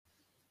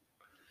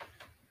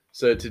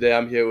So today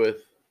I'm here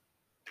with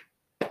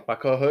my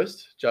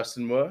co-host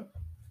Justin Moore,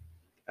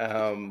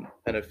 and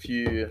a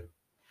few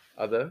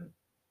other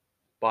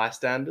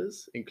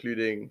bystanders,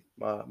 including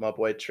my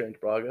boy Trent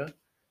Braga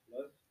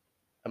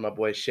and my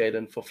boy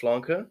Shaden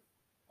Forflanker.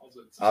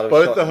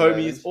 Both the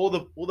homies, all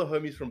the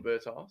homies from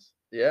Bert House.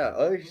 Yeah.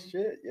 Oh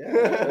shit.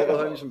 Yeah. All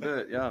the homies from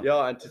Bert. Yeah.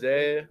 Yeah, and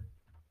today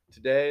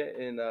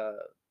in the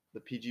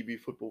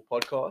PGB Football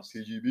Podcast.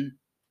 PGB.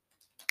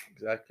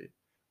 Exactly.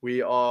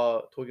 We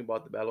are talking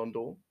about the Ballon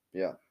d'Or.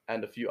 Yeah.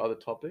 And a few other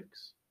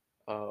topics.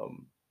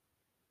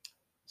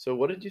 So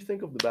what did you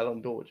think of the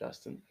Ballon d'Or,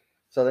 Justin?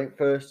 So I think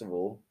first of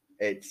all,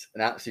 it's an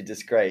absolute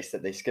disgrace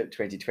that they skipped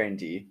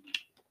 2020.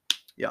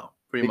 Yeah,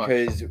 pretty much.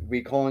 Because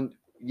we can't.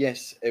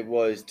 Yes, it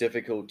was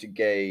difficult to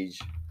gauge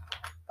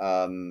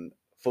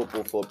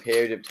football for a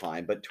period of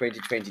time, but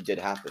 2020 did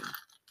happen.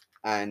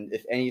 And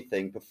if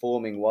anything,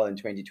 performing well in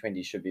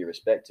 2020 should be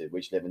respected,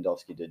 which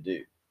Lewandowski did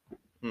do.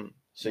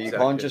 So you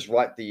can't just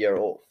write the year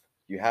off.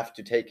 You have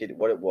to take it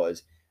what it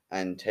was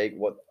and take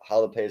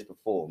how the players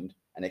performed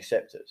and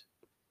accept it.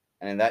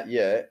 And in that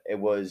year, it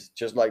was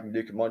just like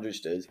Luka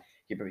Modric does.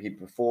 He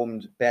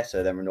performed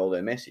better than Ronaldo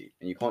and Messi,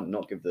 and you can't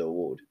not give the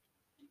award.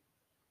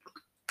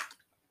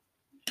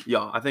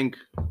 Yeah, I think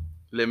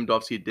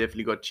Lewandowski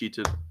definitely got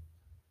cheated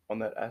on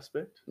that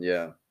aspect.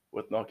 Yeah,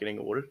 with not getting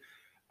awarded,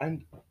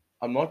 and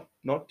I'm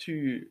not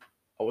too.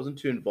 I wasn't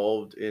too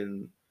involved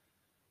in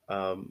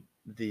I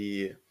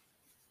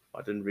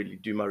didn't really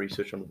do my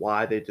research on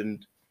why they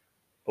didn't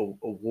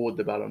award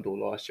the Ballon d'Or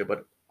last year,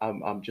 but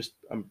I'm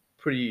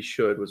pretty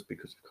sure it was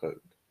because of COVID.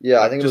 Yeah,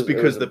 I think just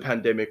because the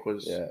pandemic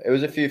was. Yeah, it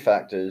was a few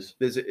factors.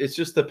 It's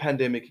just the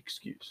pandemic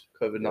excuse,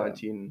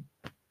 COVID-19,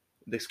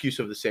 the excuse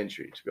of the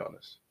century, to be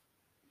honest.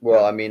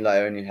 Well, I mean, it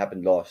only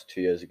happened 2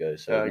 years ago,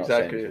 so not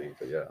exactly. Century,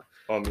 but yeah.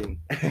 I mean,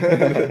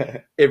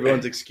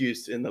 everyone's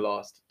excused in the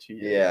last 2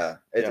 years.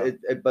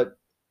 Yeah, but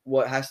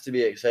what has to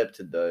be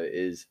accepted though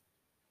is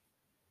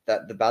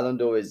that the Ballon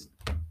d'Or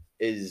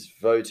is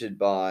voted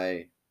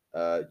by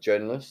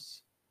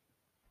journalists,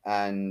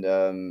 and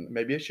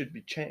maybe it should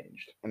be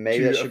changed. And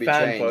maybe that should be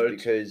changed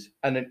because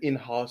and an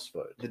in-house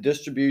vote. The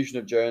distribution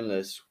of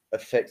journalists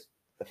affects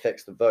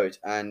the vote,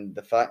 and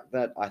the fact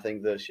that I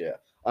think this year,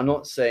 I'm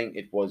not saying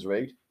it was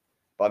rigged,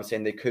 but I'm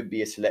saying there could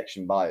be a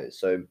selection bias.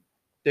 So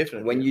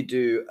definitely, when you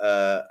do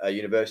a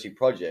university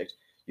project,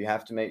 you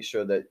have to make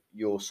sure that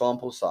your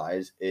sample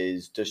size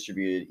is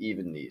distributed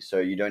evenly, so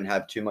you don't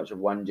have too much of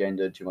one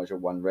gender, too much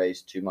of one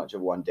race, too much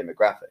of one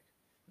demographic,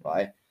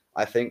 right?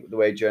 I think the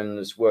way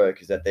journalists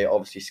work is that they're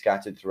obviously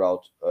scattered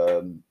throughout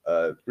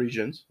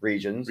regions,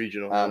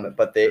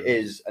 but there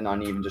is an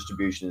uneven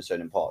distribution in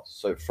certain parts.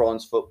 So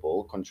France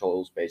football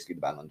controls basically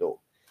the Ballon d'Or,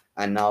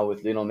 and now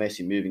with Lionel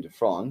Messi moving to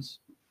France,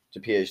 to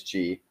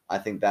PSG, I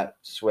think that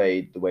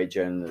swayed the way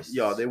journalists.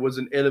 Yeah, there was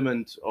an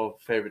element of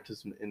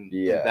favoritism in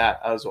that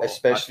as well.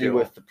 Especially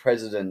with the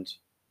president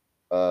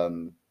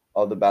of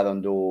the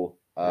Ballon d'Or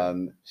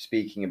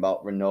speaking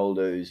about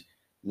Ronaldo's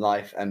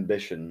life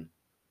ambition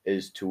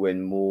is to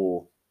win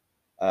more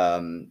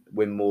Ballon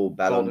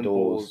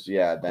d'Ors,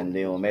 than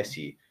Lionel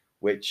Messi,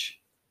 which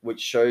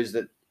shows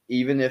that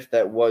even if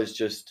that was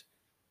just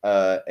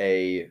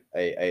a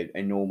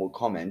normal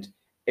comment,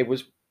 it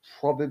was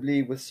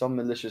probably with some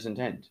malicious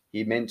intent.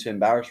 He meant to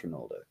embarrass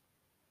Ronaldo,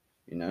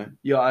 you know?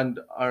 Yeah, and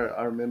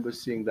I remember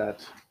seeing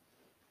that.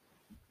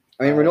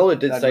 I mean, Ronaldo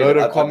did say that.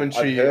 Of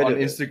commentary on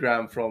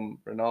Instagram from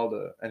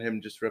Ronaldo and him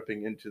just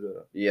ripping into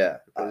the. Yeah,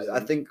 I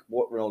think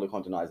what Ronaldo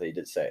can't deny is that he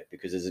did say it,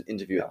 because there's an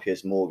interview with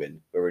Piers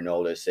Morgan where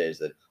Ronaldo says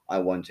that I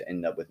want to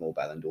end up with more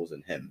Ballon d'Ors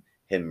than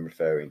him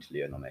referring to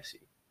Lionel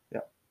Messi.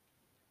 Yeah.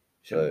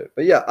 So,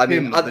 but yeah, I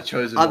mean, the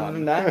chosen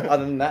one.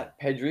 Other than that,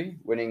 Pedri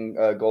winning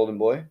Golden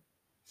Boy.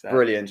 Exactly.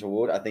 Brilliant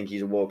award. I think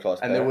he's a world-class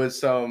player. And there was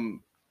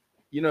some,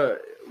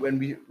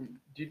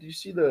 did you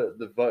see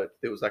the vote?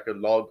 There was like a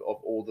log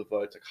of all the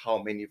votes, like how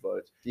many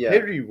votes. Yeah.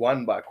 Pedri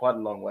won by quite a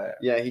long way.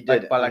 Yeah, he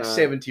did. By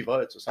 70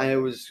 votes or something.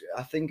 And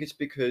I think it's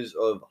because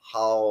of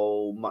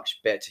how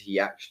much better he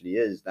actually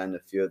is than a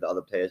few of the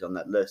other players on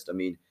that list. I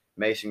mean,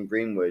 Mason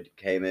Greenwood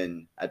came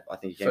in at, I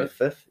think he came in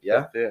fifth.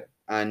 Yeah.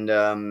 And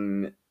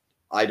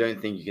I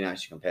don't think you can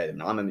actually compare them.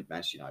 Now, I'm a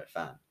Manchester United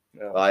fan.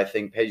 Yeah. But I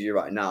think Pedri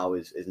right now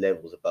is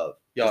levels above.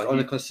 Yeah, on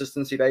a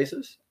consistency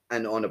basis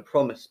and on a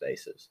promise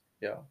basis.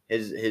 Yeah,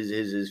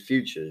 his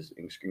future is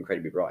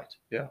incredibly bright.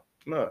 Yeah,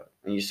 no.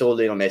 And you saw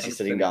Lionel Messi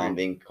sitting down,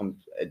 being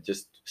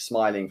just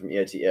smiling from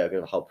ear to ear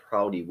because of how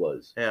proud he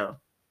was. Yeah,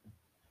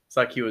 it's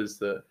like he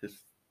was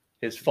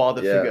his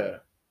father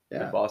figure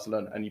in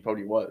Barcelona, and he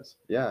probably was.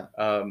 Yeah.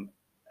 And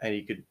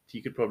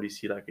he could probably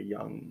see like a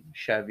young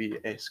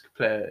Xavi-esque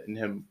player in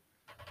him,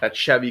 that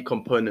Xavi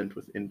component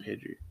within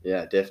Pedri.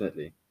 Yeah,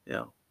 definitely.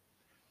 Yeah,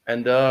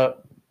 and the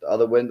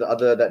other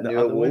new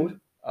award.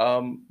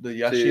 The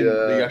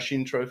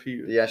Yashin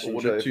Trophy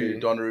awarded to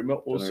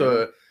Donnarumma.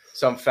 Also,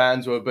 some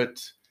fans were a bit.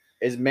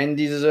 Is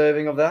Mendy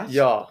deserving of that?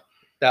 Yeah,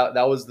 that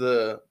was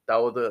the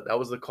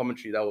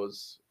commentary that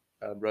was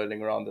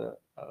rolling around the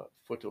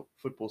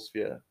football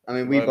sphere. I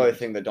mean, at the we both moment.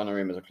 think that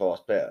Donnarumma is a class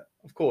player,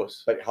 Of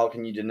course. but how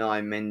can you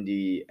deny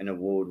Mendy an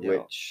award Yeah.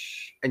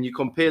 which? And you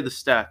compare the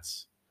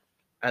stats,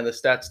 and the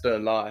stats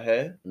don't lie.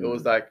 Hey, it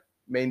was like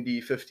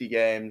Mendy 50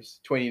 games,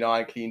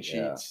 29 clean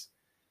Yeah. sheets,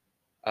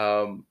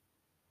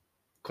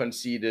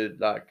 conceded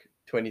like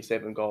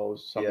 27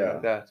 goals, something Yeah.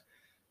 like that.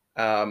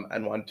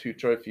 And won 2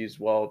 trophies,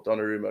 while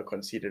Donnarumma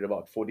conceded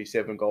about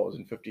 47 goals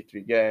in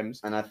 53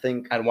 games And I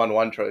think and won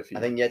 1 trophy. I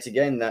think yet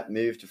again that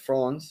move to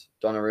France,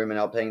 Donnarumma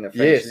now playing the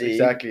French league,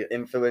 exactly.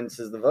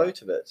 influences the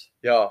vote of it.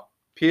 Yeah,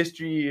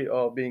 PSG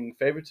are being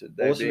favorited.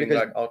 They're Also being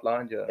because like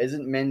outlined here.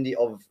 Isn't Mendy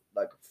of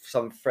like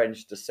some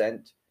French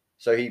descent?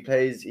 So he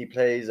plays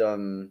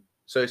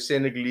So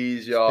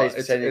Senegalese, plays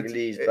for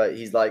Senegalese, but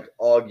he's like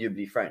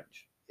arguably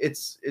French.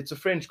 It's a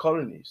French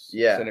colony,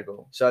 Yeah.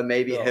 Senegal. So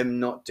maybe Yeah. him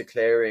not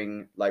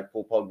declaring like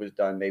Paul Pogba's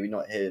done, maybe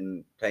not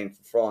him playing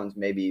for France,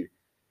 maybe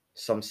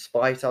some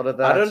spite out of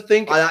that. I don't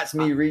think that's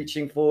me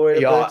reaching for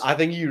it. Yeah, I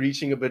think you're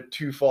reaching a bit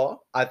too far.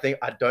 I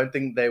don't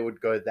think they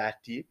would go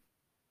that deep.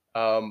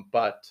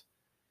 But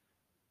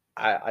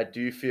I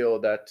do feel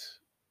that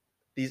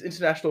these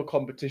international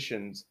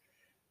competitions,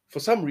 for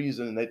some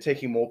reason, they're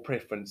taking more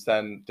preference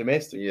than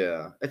domestic.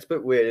 Yeah, it's a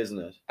bit weird, isn't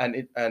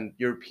it? And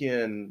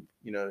European,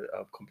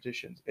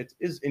 competitions. It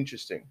is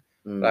interesting.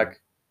 Mm.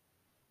 Like,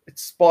 it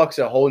sparks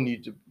a whole new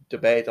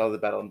debate out of the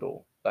Ballon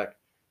d'Or. Like,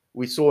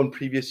 we saw in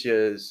previous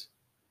years,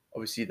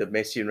 obviously the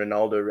Messi and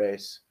Ronaldo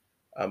race,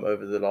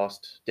 over the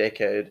last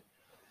decade,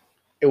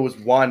 it was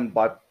won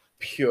by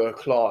pure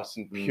class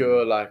and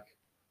pure like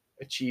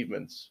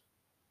achievements,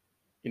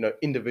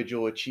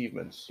 individual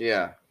achievements.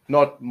 Yeah.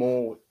 Not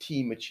more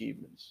team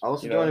achievements. I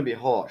also don't want to be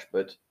harsh,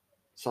 but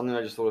something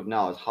I just thought of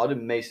now is how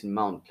did Mason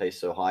Mount play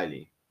so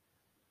highly?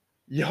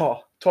 Yeah,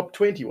 top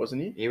 20,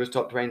 wasn't he? He was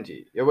top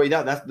 20. Yeah, well,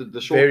 that's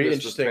the short Very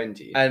list was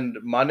interesting. 20. And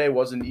Mane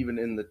wasn't even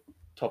in the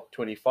top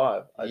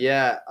 25.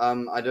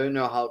 I don't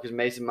know how, because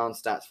Mason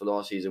Mount's stats for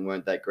last season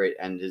weren't that great,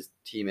 and his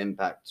team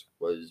impact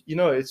was.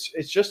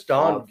 It's just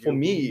down for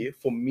me.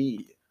 For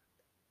me,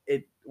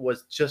 it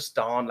was just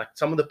down. Like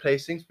some of the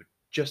placings were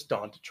just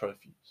down to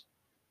trophies.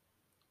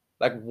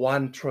 Like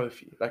one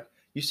trophy. Like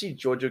you see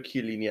Giorgio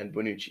Chiellini and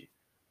Bonucci.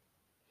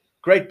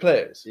 Great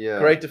players,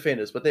 great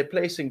defenders, but they're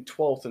placing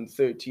 12th and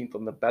 13th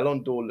on the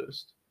Ballon d'Or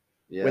list.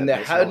 Yeah, when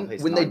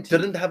they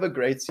didn't have a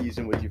great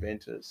season with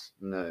Juventus.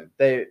 No.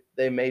 They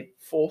made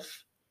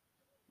 4th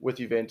with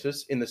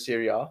Juventus in the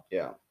Serie A.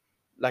 Yeah.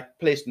 Like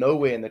placed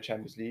nowhere in the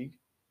Champions League.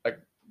 Like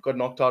got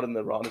knocked out in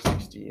the round of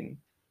 16.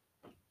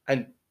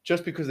 And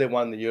just because they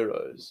won the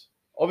Euros,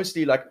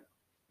 obviously like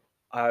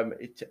I'm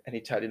an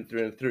Italian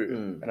through and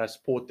through, and I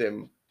support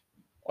them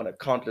on a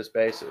countless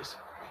basis.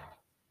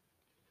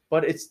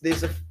 But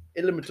there's an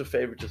element of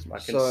favoritism I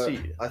can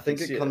see. I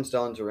think it comes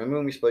down to, remember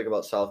when we spoke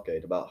about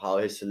Southgate, about how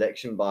his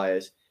selection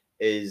bias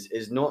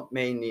is not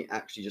mainly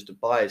actually just a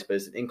bias, but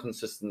it's an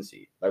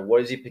inconsistency. Like,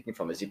 what is he picking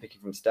from? Is he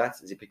picking from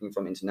stats? Is he picking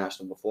from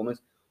international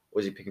performance? Or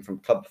is he picking from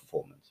club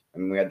performance? I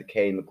mean, we had the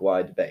Kane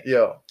Maguire debate.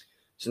 Yeah.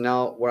 So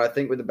now, what I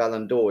think with the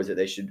Ballon d'Or is that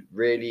they should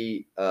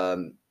really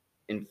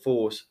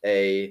enforce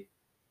a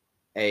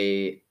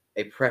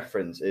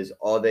preference.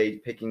 Are they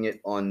picking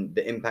it on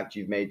the impact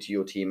you've made to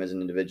your team as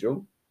an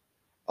individual?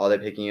 Are they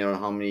picking it on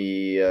how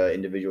many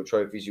individual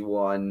trophies you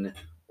won?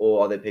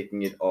 Or are they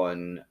picking it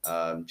on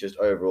just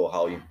overall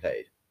how you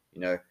played?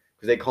 Because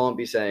they can't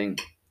be saying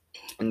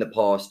in the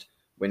past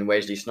when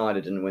Wesley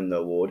Sneijder didn't win the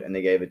award and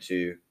they gave it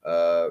to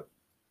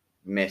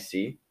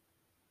Messi,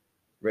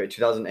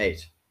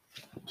 2008.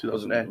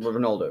 2008.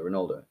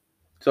 Ronaldo.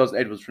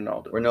 2008 was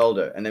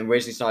Ronaldo. And then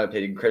Wesley Sneijder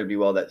played incredibly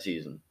well that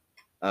season.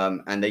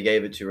 And they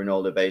gave it to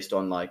Ronaldo based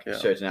on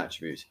certain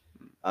attributes.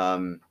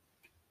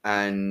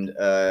 And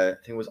I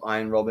think it was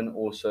Iron Robin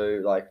also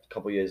like a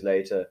couple of years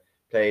later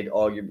played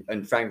arguably,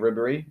 and Frank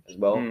Ribery as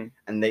well.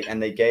 And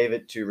they gave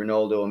it to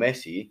Ronaldo or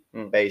Messi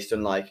based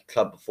on like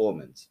club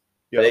performance.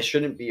 Yeah. But it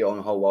shouldn't be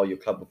on how well your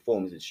club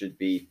performs. It should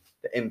be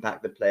the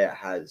impact the player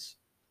has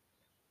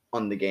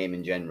on the game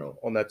in general.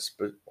 On that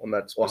specific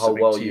or how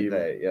well team. You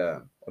play, yeah.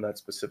 On that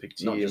specific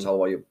team. Not just how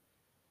well your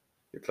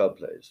club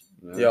plays.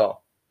 Yeah.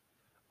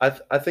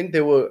 I think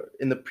they were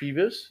in the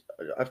previous.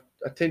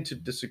 I tend to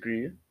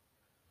disagree,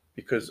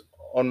 because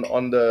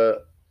on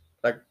the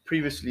like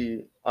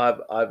previously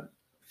I've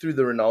through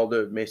the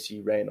Ronaldo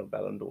Messi reign of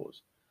Ballon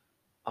d'Ors,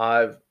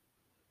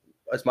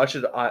 as much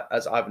as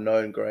I've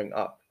known growing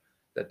up,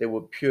 that they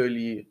were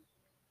purely.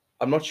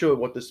 I'm not sure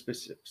what the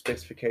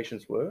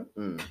specifications were,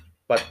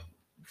 but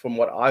from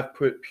what I've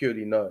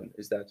purely known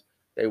is that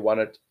they won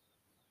it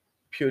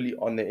purely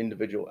on their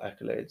individual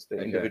accolades,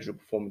 their individual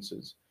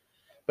performances.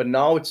 But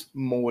now it's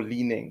more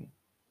leaning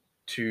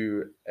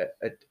to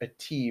a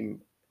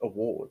team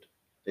award.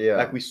 Yeah.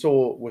 Like we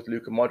saw with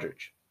Luka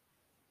Modric.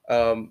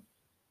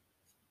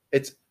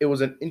 It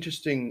was an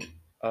interesting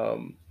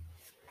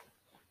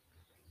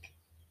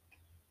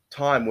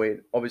time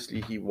when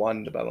obviously he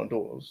won the Ballon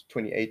d'Or. It was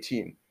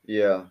 2018.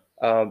 Yeah.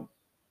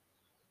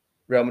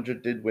 Real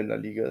Madrid did win La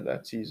Liga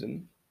that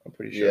season, I'm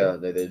pretty sure. Yeah,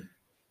 they did.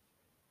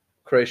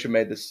 Croatia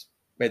made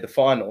the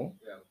final.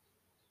 Yeah.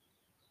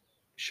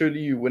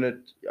 surely you win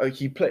it.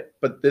 He played,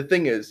 but the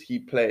thing is, he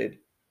played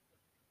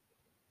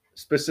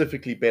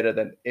specifically better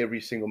than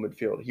every single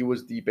midfielder. He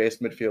was the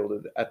best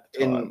midfielder at the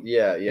time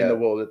in the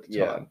world at the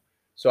time.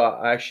 So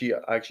I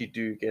actually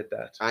do get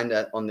that. And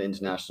on the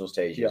international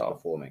stage, he was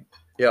performing.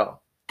 Yeah.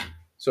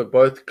 So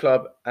both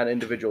club and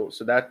individual.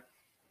 So that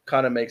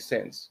kind of makes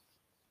sense.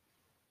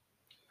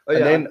 Oh,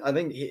 yeah, then, I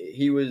think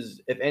he was,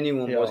 if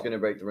anyone was going to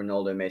break the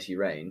Ronaldo Messi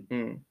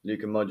reign,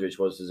 Luka Modric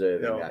was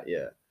deserving that,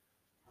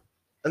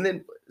 And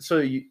then,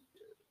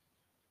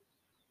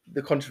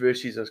 the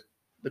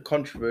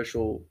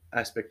controversial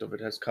aspect of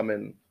it has come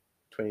in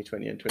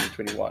 2020 and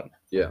 2021.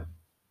 Yeah.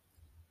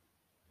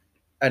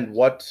 And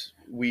what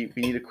we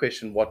need to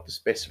question what the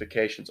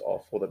specifications are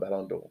for the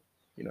Ballon d'Or.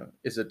 You know,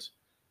 is it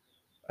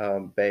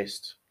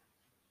based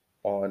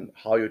on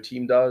how your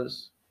team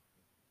does,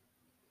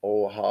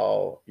 or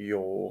how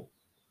you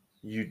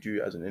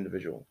do as an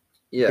individual?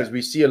 Yeah. Because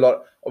we see a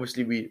lot.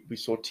 Obviously, we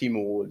saw team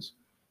awards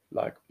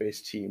like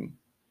best team.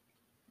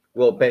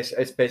 Well, best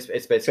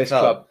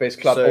club. Best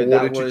club so awarded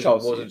that to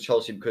Chelsea. Wasn't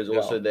Chelsea because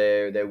also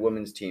their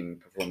women's team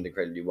performed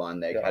incredibly well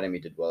and their academy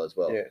did well as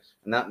well. Yes.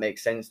 And that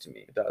makes sense to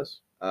me. It does.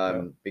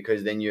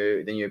 Because then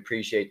you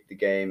appreciate the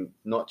game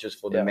not just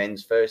for the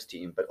men's first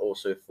team but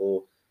also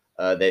for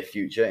their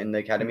future in the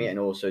academy and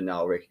also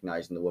now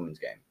recognizing the women's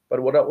game.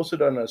 But what I also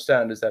don't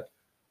understand is that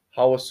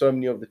how are so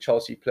many of the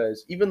Chelsea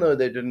players, even though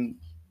they didn't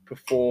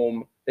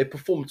perform, they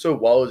performed so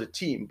well as a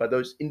team, but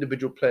those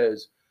individual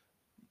players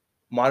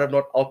might have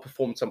not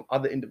outperformed some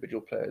other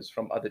individual players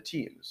from other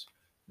teams.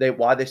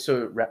 Why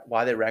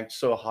they ranked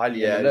so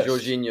highly? Yeah, in the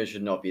list. Jorginho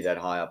should not be that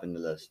high up in the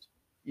list.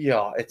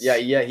 Yeah,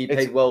 he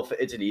played well for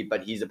Italy,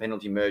 but he's a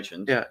penalty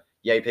merchant. Yeah,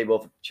 he played well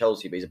for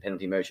Chelsea, but he's a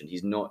penalty merchant.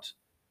 He's not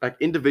like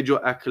individual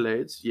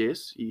accolades.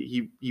 Yes,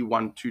 he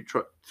won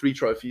three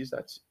trophies.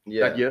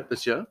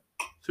 This year,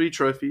 3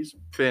 trophies.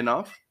 Fair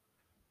enough,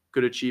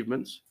 good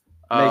achievements.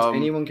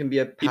 Anyone can be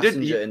a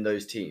passenger in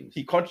those teams.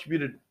 He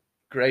contributed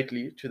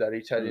greatly to that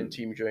Italian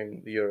team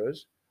during the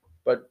Euros,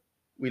 but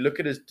we look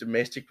at his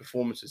domestic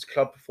performances,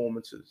 club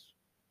performances,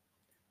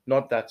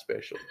 not that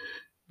special,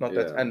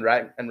 that,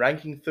 and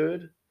ranking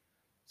third,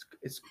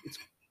 it's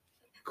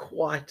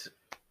quite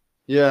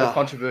a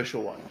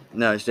controversial one.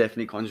 No, it's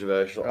definitely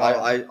controversial.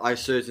 I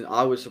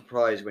was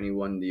surprised when he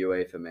won the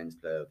UEFA Men's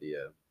Player of the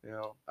Year.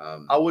 Yeah,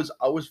 I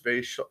was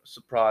very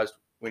surprised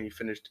when he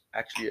finished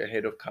actually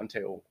ahead of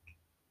Kante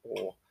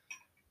or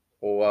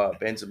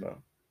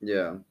Benzema.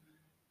 Yeah.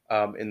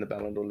 In the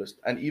Ballon d'Or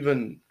list, and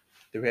even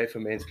the UEFA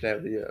Men's Player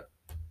of the Year.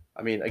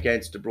 I mean,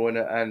 against De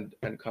Bruyne and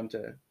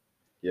Kante.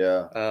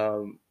 Yeah.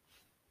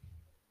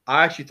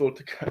 I actually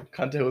thought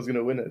Kante was going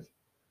to win it.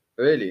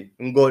 Really?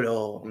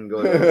 N'Golo.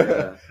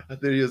 Yeah. I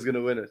thought he was going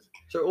to win it.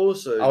 So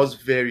also, I was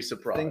very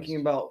surprised.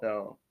 Thinking about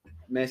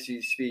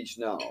Messi's speech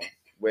now,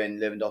 when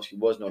Lewandowski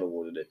was not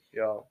awarded it.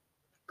 Yeah.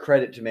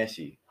 Credit to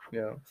Messi.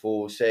 Yeah.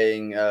 For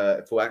saying,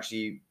 for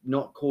actually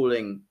not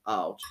calling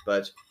out,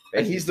 but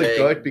and he's the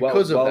GOAT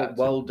because of that.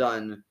 Well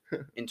done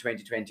in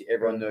 2020.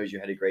 Everyone knows you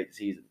had a great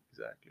season.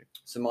 Exactly.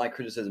 So my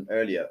criticism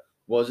earlier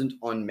wasn't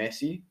on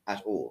Messi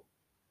at all.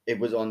 It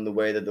was on the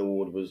way that the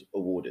award was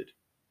awarded.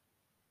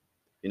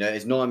 You know,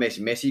 it's not on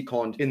Messi. Messi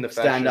can't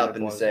stand up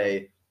and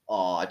say,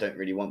 "Oh, I don't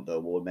really want the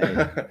award,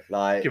 mate."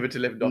 Like, give it to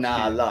Lewandowski.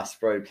 Nah, Lust,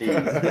 bro, please.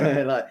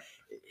 Like,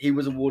 he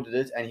was awarded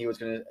it, and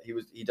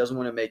he doesn't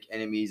want to make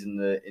enemies in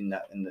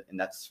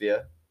that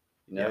sphere.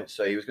 You know,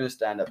 so he was going to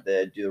stand up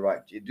there, do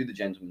the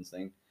gentleman's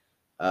thing.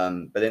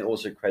 But then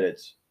also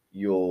credit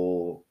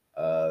your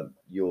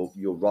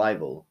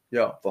rival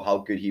for how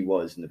good he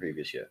was in the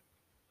previous year.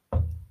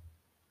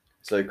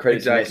 So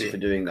credit to Messi for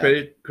doing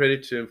that.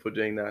 Credit to him for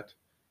doing that,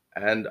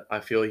 and I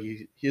feel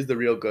he's the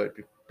real GOAT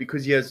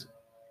because he has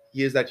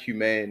that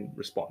humane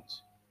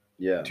response.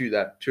 Yeah.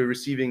 To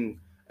receiving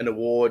an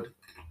award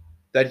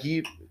that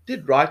he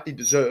did rightly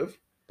deserve,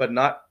 but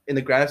not in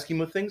the grand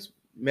scheme of things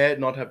may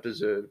not have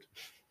deserved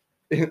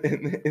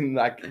in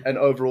like an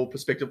overall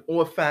perspective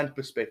or a fan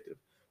perspective.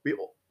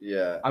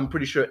 I'm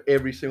pretty sure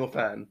every single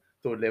fan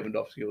thought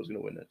Lewandowski was going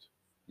to win it.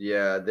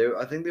 Yeah,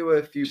 I think there were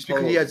a few. Just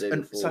because he has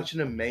such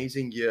an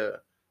amazing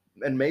year,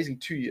 amazing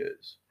 2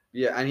 years.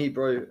 Yeah, and he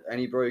broke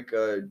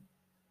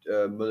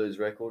Muller's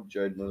record,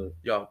 Gerd Müller.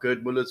 Yeah,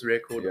 Gerd Müller's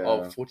record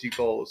of 40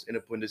 goals in a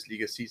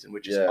Bundesliga season,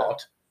 which is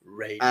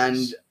outrageous.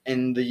 And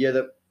in the year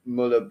that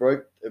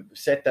Müller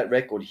set that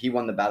record, he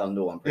won the Ballon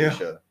d'Or. I'm pretty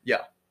sure.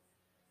 Yeah.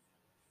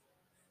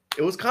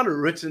 It was kind of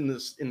written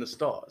in the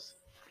stars.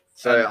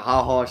 So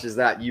how harsh is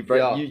that? You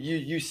break,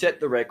 you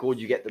set the record,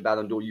 you get the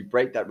Ballon d'Or. You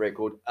break that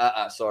record.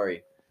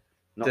 Sorry,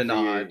 not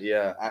denied.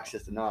 Yeah,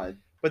 access denied.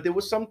 But there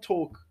was some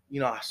talk. You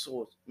know, I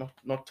saw not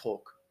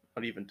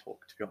even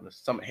talk. To be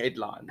honest, some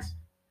headlines,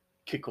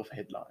 kickoff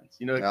headlines.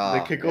 You know,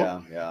 the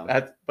kickoff.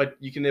 Yeah. But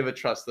you can never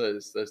trust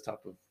those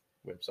type of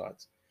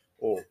websites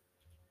or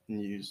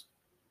news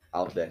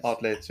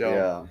outlets.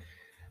 Yeah.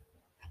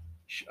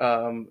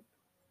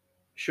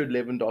 Should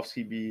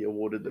Lewandowski be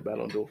awarded the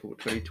Ballon d'Or for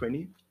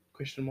 2020?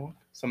 Question mark?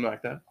 Something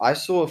like that. I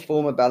saw a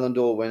former Ballon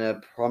d'Or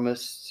winner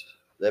promised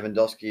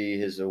Lewandowski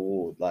his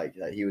award, like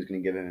that he was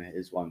going to give him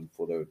his one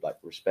for the like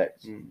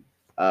respect.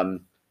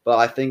 Mm. But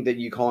I think that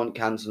you can't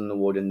cancel an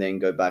award and then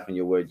go back on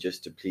your word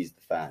just to please the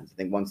fans. I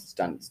think once it's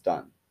done, it's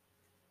done.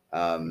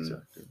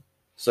 Exactly.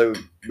 So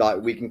like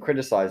we can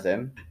criticize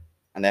them,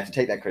 and they have to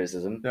take that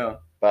criticism. Yeah.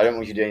 But I don't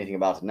want you to do anything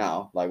about it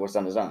now. Like what's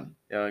done is done.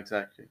 Yeah,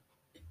 exactly.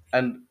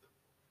 And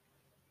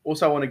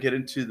also, I want to get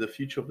into the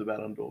future of the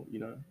Ballon d'Or.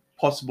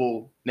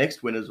 Possible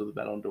next winners of the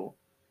Ballon d'Or.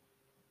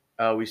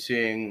 We're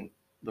seeing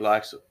the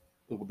likes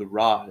of the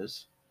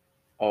rise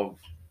of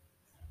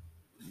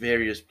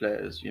various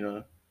players.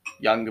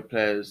 Younger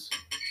players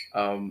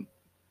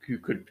who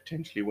could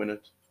potentially win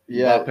it.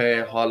 Yeah.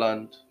 Mbappe,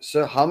 Haaland.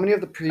 So how many of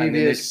the then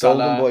previous there's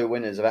Golden Salah. Boy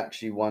winners have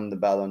actually won the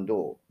Ballon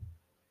d'Or?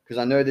 Because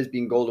I know there's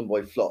been Golden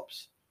Boy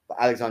flops, but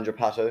Alexandre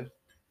Pato,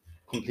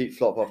 complete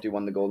flop after he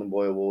won the Golden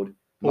Boy award.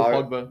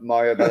 Paul Pogba.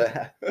 Mario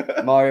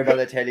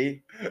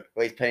Balotelli,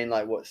 where he's playing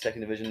like what,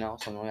 second division now,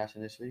 something like that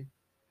in Italy.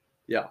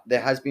 Yeah,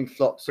 There has been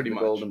flops Pretty for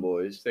the much. Golden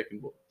Boys.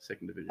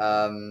 second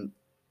division.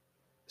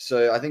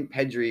 So I think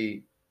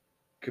Pedri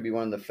could be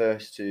one of the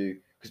first to,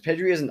 because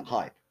Pedri isn't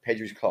hype.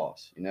 Pedri's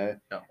class, Yeah.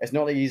 It's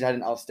not like he's had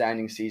an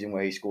outstanding season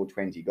where he scored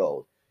 20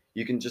 goals.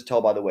 You can just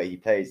tell by the way he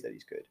plays that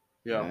he's good.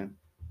 Yeah. You know?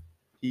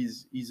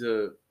 He's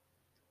a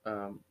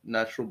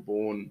natural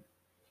born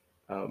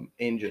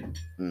engine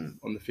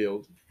on the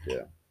field.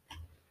 Yeah.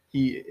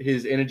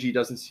 His energy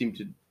doesn't seem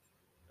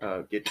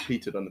to get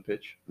depleted on the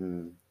pitch. I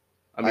mean,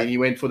 I- he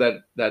went for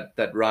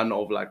that run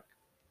of like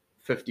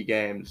 50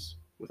 games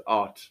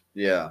without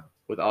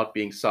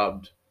being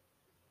subbed,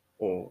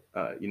 or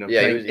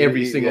playing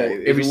every single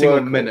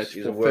workhorse. minute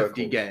He's a for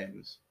 50 workhorse.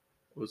 games.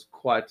 It was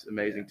quite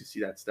amazing to see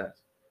that stat.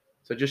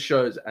 So it just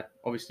shows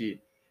obviously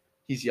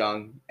he's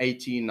young,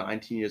 18,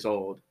 19 years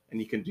old,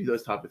 and he can do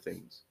those type of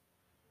things.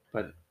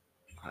 But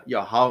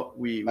how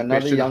we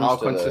Another question how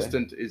youngster, though.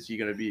 consistent is he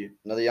going to be?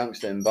 Another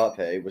youngster,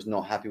 Mbappe, was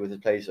not happy with his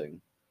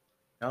placing.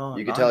 Oh,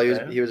 You could tell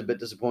he was a bit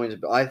disappointed.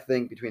 But I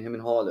think between him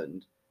and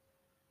Haaland,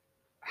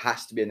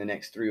 has to be in the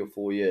next 3 or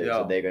 4 years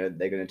that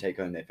they're gonna take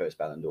home their first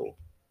Ballon d'Or.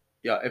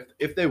 Yeah,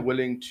 if they're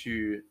willing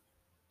to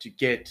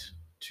get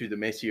to the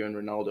Messi and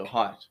Ronaldo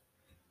height,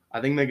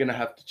 I think they're going to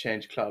have to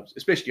change clubs,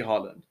 especially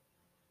Haaland.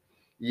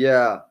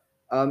 Yeah.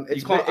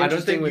 It's I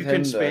don't think with you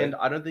can him, spend. though.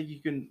 I don't think you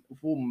can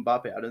for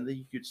Mbappe. I don't think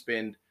you could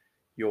spend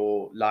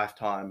your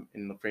lifetime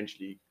in the French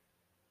league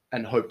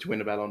and hope to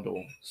win a Ballon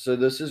d'Or. So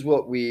this is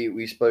what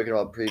we spoke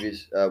about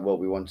previous. What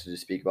we wanted to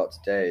speak about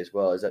today as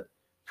well is that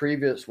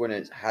previous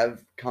winners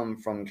have come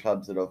from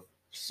clubs that are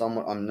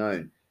somewhat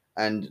unknown,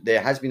 and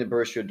there has been a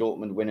Borussia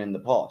Dortmund winner in the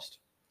past.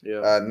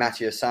 Yeah.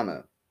 Matthias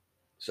Sammer.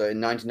 So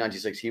in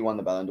 1996, he won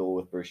the Ballon d'Or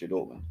with Borussia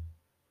Dortmund.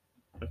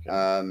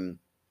 Okay.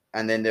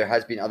 And then there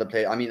has been other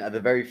players. I mean, the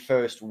very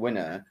first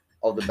winner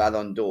of the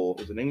Ballon d'Or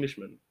was an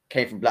Englishman.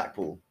 Came from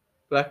Blackpool.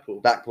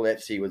 Blackpool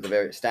FC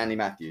was Stanley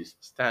Matthews.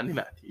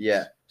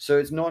 Yeah. So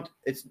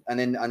and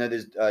then I know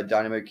there's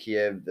Dynamo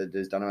Kiev,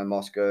 there's Dynamo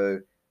Moscow,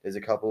 there's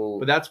a couple.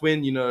 But that's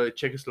when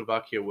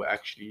Czechoslovakia were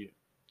actually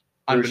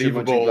Borussia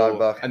unbelievable,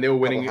 Mönchengladbach, and they were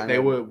winning. Hoffenheim, They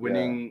were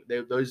winning.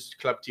 Those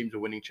club teams were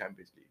winning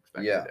Champions Leagues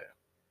back in the day.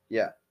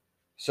 Yeah.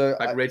 So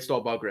like Red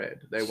Star Belgrade,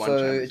 they won. So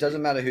Champions it doesn't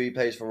League. matter who he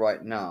plays for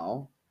right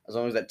now, as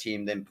long as that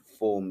team then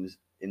performs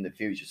in the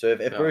future. So if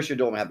Borussia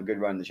Dortmund have a good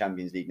run in the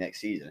Champions League next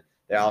season,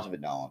 they're out of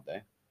it now, aren't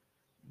they?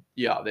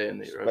 Yeah, they're in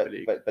the Europa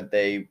League. But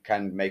they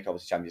can make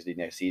obviously Champions League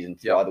next season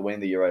through either winning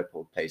the Europa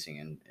or placing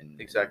in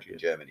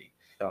Germany.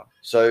 Yeah.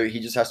 So he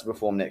just has to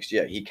perform next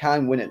year. He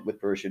can win it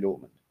with Borussia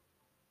Dortmund.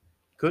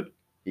 Could.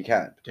 He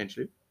can.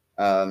 Potentially.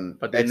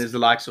 But then there's the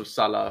likes of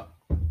Salah.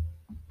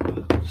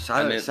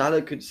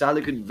 Salah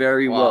could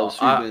very well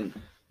swoop in.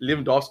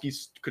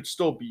 Lewandowski could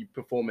still be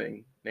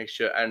performing next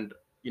year, and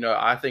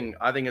I think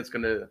it's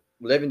gonna.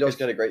 Lewandowski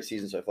had a great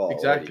season so far.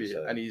 Exactly,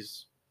 already,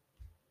 so.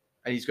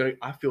 and he's going.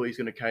 I feel he's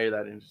going to carry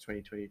that into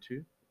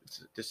 2022.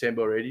 It's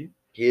December already.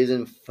 He is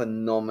in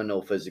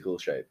phenomenal physical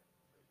shape.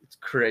 It's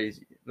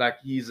crazy. Like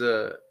he's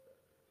a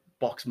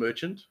box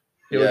merchant.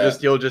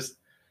 He'll just.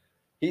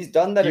 He's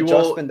done that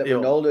adjustment that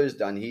Ronaldo's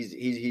done.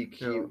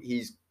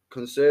 He's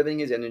conserving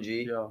his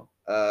energy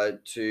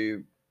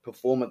to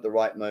perform at the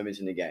right moment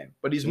in the game.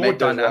 But he's more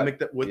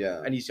dynamic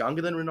and he's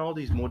younger than Ronaldo.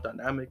 He's more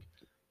dynamic.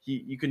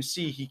 You can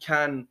see he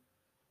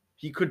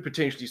could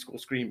potentially score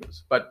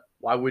screamers, but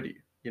why would he?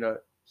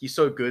 He's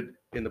so good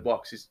in the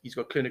box. He's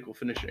got clinical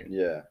finishing.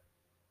 Yeah.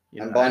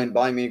 And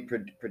Bayern Munich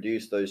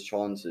produce those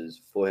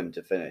chances for him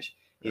to finish.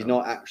 He's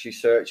not actually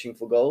searching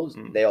for goals.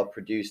 They are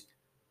produced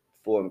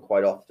for him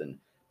quite often.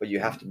 But you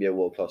have to be a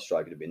world-class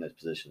striker to be in those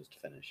positions to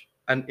finish.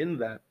 And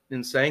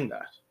in saying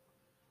that,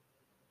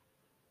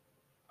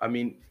 I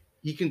mean,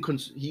 he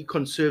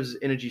conserves his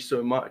energy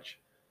so much,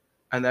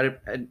 and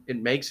that it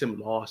makes him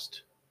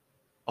last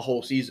a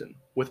whole season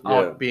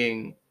without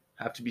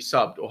have to be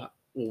subbed or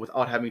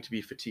without having to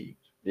be fatigued.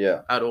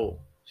 Yeah. At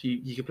all.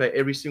 He can play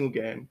every single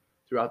game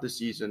throughout the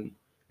season.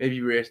 Maybe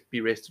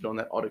be rested on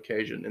that odd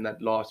occasion in that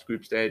last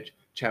group stage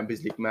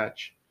Champions League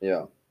match.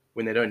 Yeah.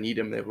 When they don't need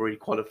him, they've already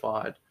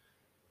qualified.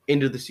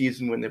 End of the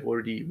season when they've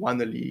already won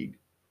the league.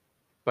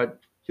 But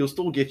he'll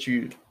still get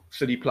you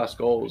 30 plus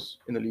goals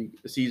in the league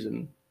a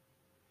season,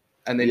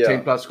 and then Yeah.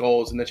 10 plus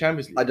goals in the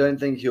Champions League. I don't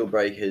think he'll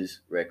break his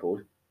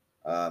record,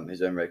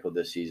 his own record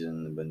this season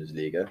in the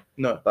Bundesliga.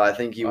 No, But I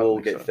think he I don't will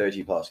think get so.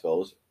 30 plus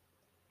goals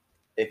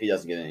if he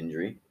doesn't get an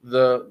injury. His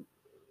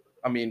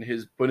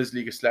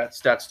Bundesliga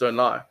stats don't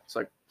lie. It's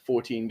like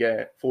 14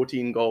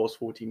 goals,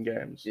 14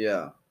 games,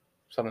 Yeah.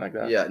 something like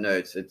that. Yeah. No,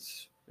 it's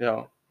It's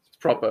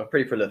proper,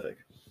 pretty prolific.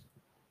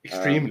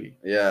 extremely.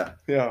 Yeah.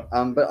 Yeah,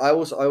 But I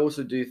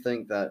also do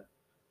think that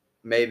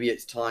maybe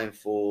it's time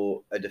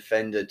for a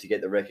defender to get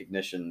the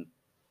recognition,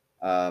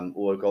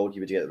 or a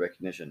goalkeeper to get the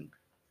recognition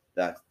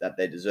that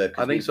they deserve.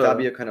 I think so.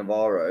 Fabio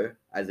Cannavaro,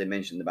 as they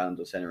mentioned in the Ballon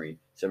d'Or ceremony,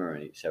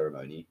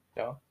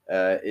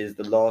 is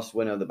the last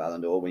winner of the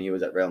Ballon d'Or when he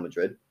was at Real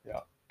Madrid.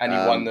 and he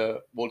won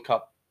the World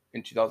Cup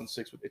in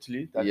 2006 with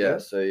Italy. That year.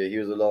 So he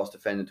was the last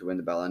defender to win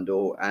the Ballon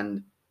d'Or,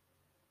 and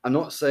I'm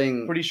not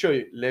saying Pretty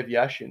sure Lev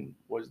Yashin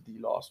was the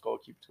last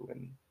goalkeeper to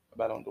win a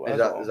Ballon d'Or.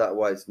 is that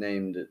why it's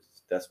named?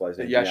 That's why it's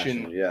The named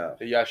Yashin. Yeah.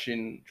 The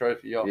Yashin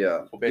Trophy? Yeah.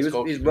 Yeah. For best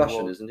goalkeeper He's in the Russian,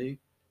 world. isn't he?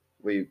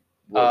 Was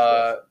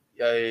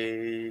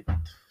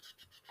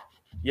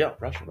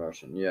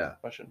Russian. Yeah.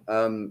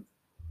 Russian.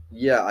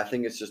 Yeah, I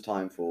think it's just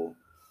time for.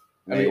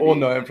 And we all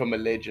know him from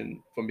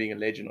being a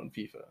legend on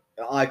FIFA.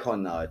 An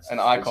icon now. It's An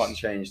icon. It's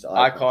changed. To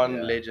Icon,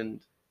 yeah.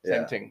 legend, same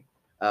Yeah. thing.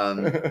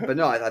 But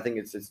no, I think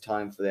it's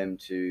time for them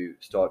to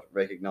start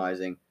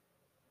recognizing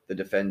the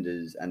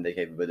defenders and their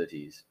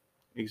capabilities.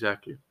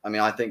 Exactly. I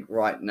mean, I think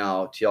right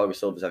now Thiago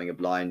Silva's having a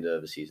blinder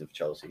of a season for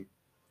Chelsea.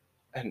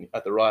 And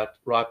at the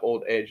ripe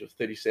old age of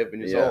 37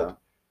 years Yeah. old.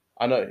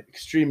 I know,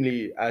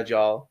 extremely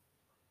agile,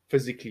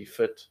 physically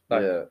fit,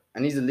 Yeah,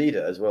 and he's a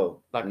leader as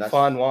well. like And that's-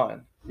 fine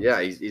wine.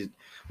 Yeah, he's.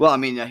 Well, I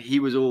mean, he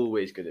was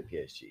always good at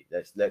PSG.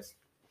 Let's.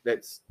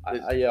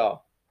 Yeah,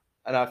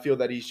 and I feel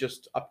that he's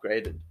just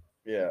upgraded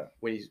Yeah.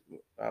 when he's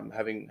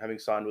having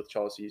signed with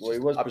Chelsea. He's Well, he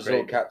just was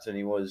Brazil upgraded. captain.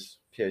 He was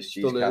PSG's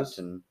Still is.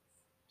 captain.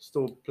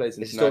 Still plays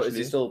Is internationally.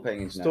 he still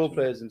playing Still internationally?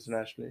 plays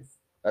internationally.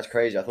 That's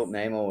crazy. I thought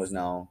Neymar was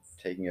now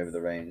taking over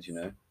the reins.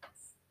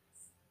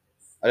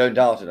 I don't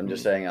doubt it. I'm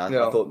just saying. I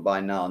thought by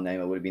now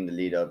Neymar would have been the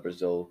leader of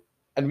Brazil.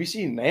 And we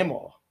see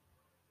Neymar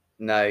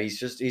No, he's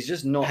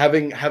just not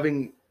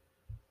having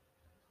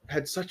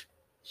had such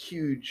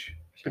huge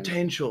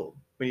potential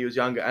when he was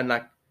younger, and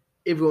like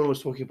everyone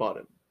was talking about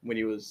him when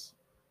he was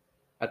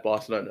at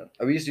Barcelona.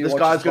 We used to This watch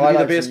guy's his gonna be the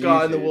highlights best on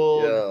guy in the YouTube.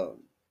 world.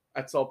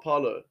 At Sao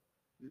Paulo.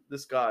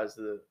 This guy is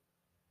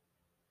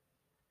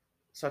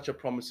such a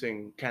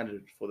promising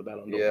candidate for the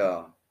Ballon d'Or.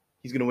 Yeah.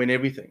 He's going to win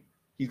everything.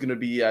 He's going to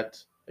be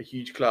at a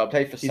huge club.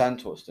 Played for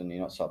Santos, didn't he?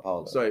 Not Sao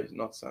Paulo. Sorry,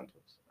 not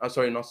Santos.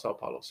 Sorry, not Sao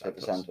Paulo. Played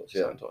for Santos. Santos,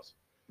 yeah. Santos.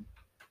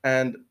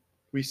 And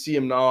we see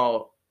him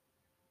now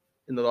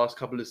in the last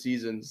couple of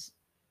seasons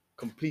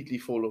completely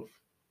fall off.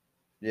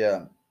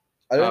 Yeah.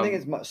 I don't think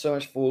it's so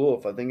much fall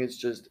off. I think it's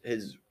just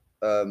his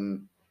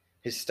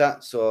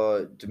stats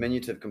are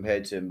diminutive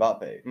compared to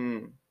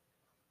Mbappe.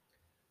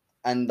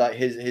 And like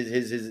his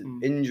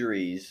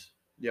injuries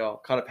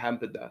kind of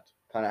hampered that.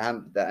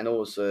 And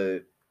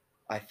also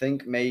I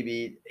think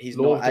maybe he's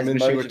Law not of as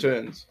diminishing motivated.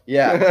 returns.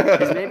 Yeah,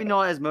 he's maybe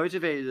not as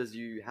motivated as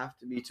you have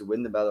to be to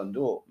win the Ballon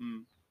d'Or.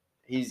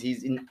 He's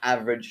in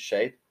average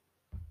shape,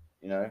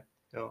 Yeah.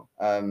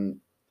 And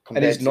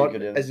he's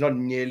not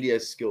nearly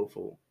as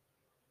skillful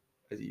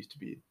as he used to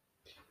be.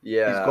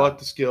 Yeah, He's got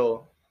the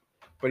skill,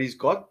 but he's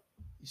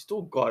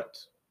still got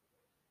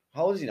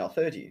How old is he now?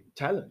 30?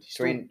 talent. He's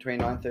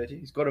 29, 30?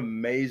 He's got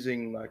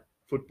amazing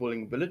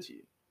footballing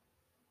ability.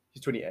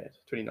 He's 28,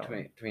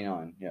 29.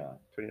 29, yeah.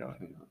 29.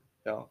 29.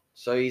 Yeah.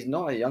 So he's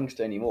not a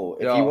youngster anymore.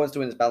 If he wants to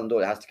win this Ballon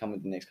d'Or, it has to come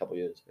within the next couple of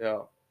years. Yeah.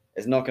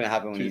 It's not going to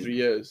happen when 2-3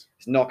 years.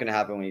 It's not going to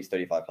happen when he's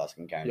 35 plus. I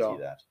can guarantee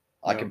that.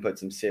 I Yeah. can put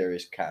some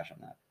serious cash on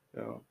that.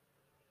 Yeah.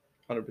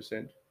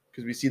 100%.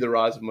 Because we see the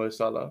rise of Mo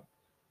Salah,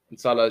 and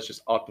Salah is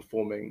just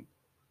outperforming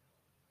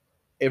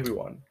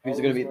everyone. Who's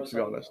going to be? To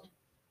be honest,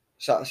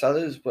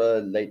 Salah's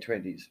late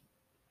 20s.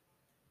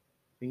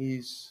 I think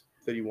he's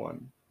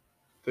 31.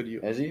 30.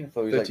 Is he? I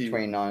thought he was 30. like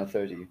 29 or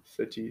 30.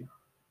 30.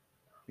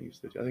 I think he's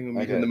 30. I think we'll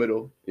meet Okay. in the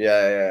middle.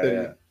 Yeah.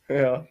 30.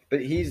 Yeah.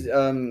 But he's His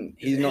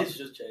not. age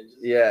just changes.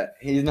 Yeah,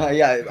 he's not.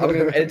 Yeah, I'm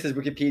going to edit his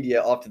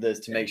Wikipedia after this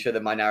to make sure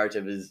that my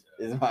narrative is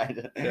right.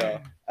 Yeah.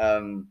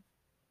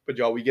 But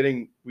yeah, we're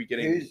getting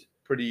Who's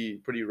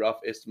pretty rough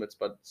estimates,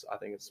 but I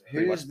think it's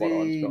pretty much who's spot on.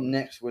 to be the honest.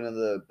 next winner of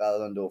the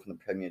Ballon d'Or from the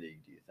Premier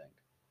League? Do you think?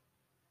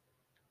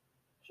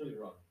 Surely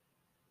wrong.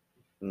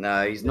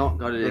 No, he's not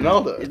got it.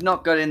 Ronaldo. He's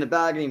not got it in the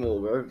bag anymore,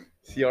 bro.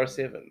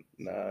 CR7.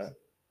 No.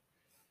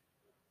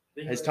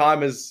 Think His he'll- time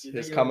do has you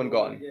think he'll come and win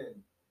gone. again?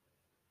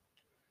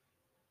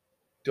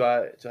 Do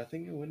I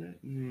think he'll win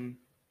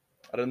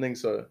it? I don't think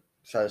so.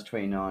 Salah's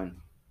 29.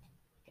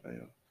 Oh, yeah.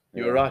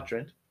 You were right,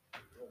 Trent.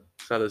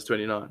 Salah's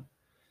 29.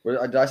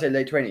 Did I say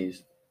late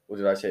 20s or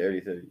did I say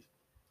early 30s?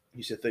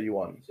 You said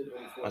 31. You said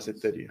early I said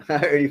 40s.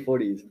 30. Early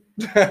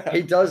 40s.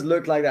 He does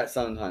look like that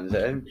sometimes.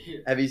 Eh? Yeah.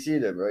 Have you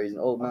seen him, bro? He's an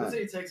old I would man.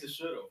 say he takes his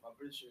shirt off. I'm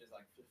pretty sure he's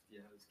like 50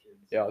 and has kids.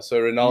 Yeah, so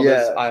Ronaldo's,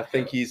 Yeah. I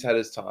think he's had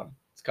his time.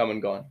 It's come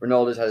and gone.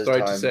 Ronaldo's had his Sorry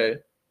time. to say.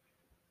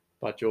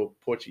 about your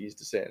Portuguese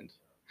descent.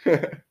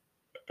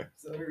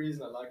 It's the only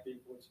reason I like being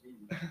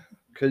Portuguese.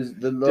 Because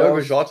the Diogo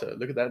last, Jota,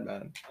 look at that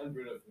man. And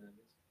Bruno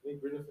Fernandes. I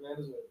think Bruno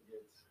Fernandes will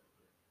get.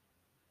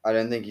 I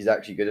don't think he's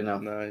actually good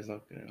enough. No, he's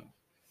not good enough.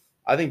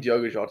 I think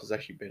Diogo Jota is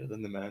actually better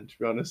than the man, to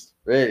be honest.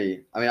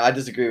 Really? I mean, I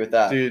disagree with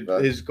that. Dude,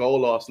 but- his goal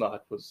last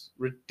night was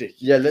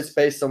ridiculous. yeah, let's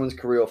base someone's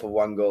career off of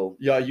one goal.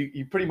 Yeah,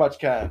 you pretty much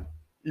can.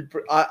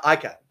 I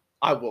can.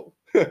 I will.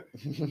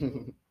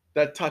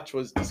 That touch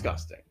was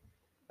disgusting.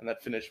 And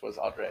that finish was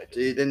outrageous.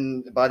 Dude,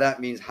 then by that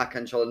means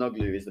Hakan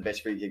Çalhanoğlu is the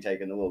best free kick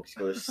taker in the world. He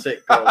scored a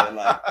sick goal in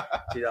like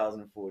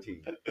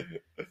 2014. He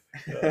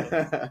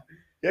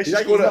he's,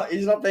 actually scored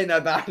he's not playing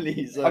that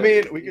badly. So I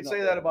mean, we he's could not say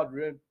bad. that about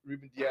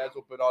Ruben Diaz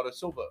or Bernardo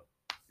Silva.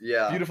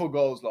 Yeah. Beautiful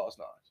goals last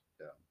night.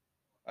 Yeah.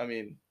 I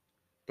mean,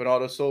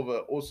 Bernardo Silva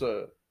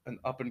also an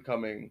up and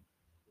coming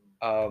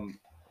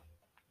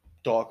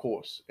dark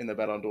horse in the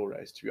Ballon d'Or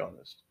race, to be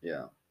honest.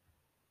 Yeah.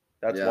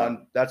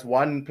 That's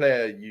one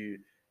player you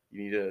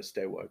need to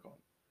stay work on.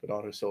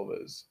 Bernardo Silva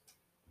is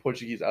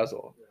Portuguese as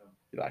well. Yeah.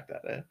 You like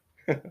that,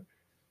 eh?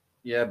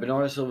 Yeah,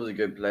 Bernardo Silva's a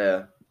good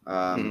player.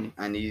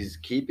 And he's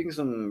keeping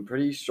some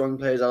pretty strong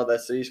players out of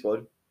that City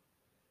squad.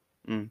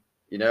 Mm.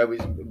 You know,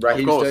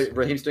 Raheem course.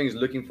 Sterling's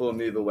looking for a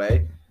move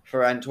away.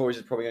 Ferran Torres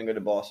is probably going to go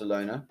to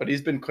Barcelona. But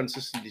he's been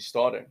consistently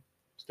starting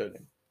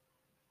Sterling.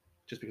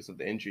 Just because of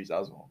the injuries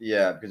as well.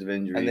 Yeah, because of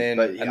injuries. And then-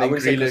 but and I then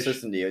wouldn't say Grealish-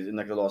 consistently. It was in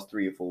like the last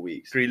 3 or 4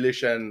 weeks.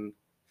 Grealish and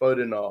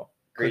Foden are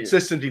Grealish-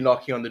 consistently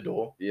knocking on the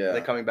door. Yeah.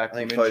 They're coming back I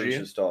think from Foden injury.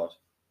 should start.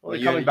 Well, they're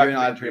you, coming you back and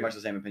from I have injury. pretty much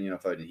the same opinion on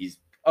Foden.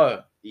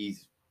 Oh,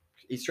 He's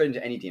straight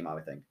into any team, I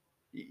would think.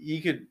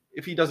 he could,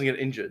 if he doesn't get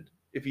injured,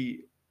 if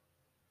he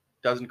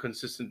doesn't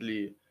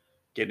consistently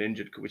get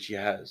injured, which he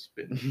has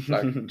been,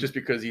 like just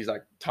because he's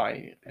like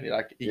tiny and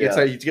he gets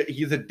Yeah.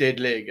 he's a dead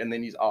leg and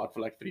then he's out for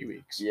like 3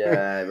 weeks.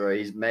 Yeah, bro.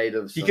 He's made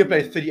of. He could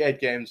play 38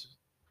 games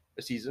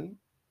a season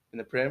in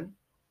the Prem,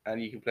 and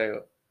he can play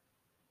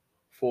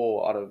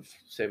 4 out of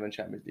 7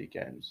 Champions League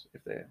games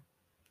if they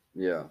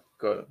Yeah.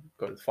 go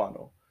to the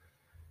final.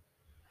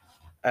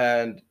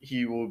 And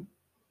he will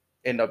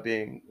end up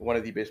being one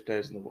of the best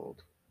players in the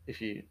world if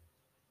he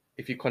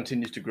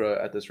continues to grow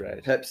at this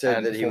rate. Pep said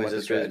and that he perform was at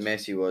as this good as rate.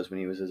 Messi was when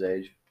he was his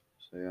age.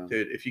 So yeah.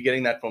 Dude, if you're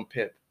getting that from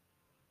Pep,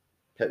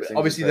 Pep sings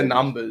obviously his the praises.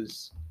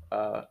 numbers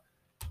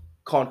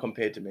can't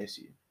compare to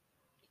Messi.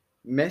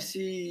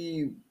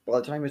 Messi, by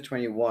the time he was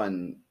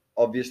 21,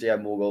 obviously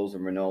had more goals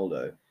than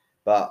Ronaldo.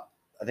 But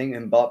I think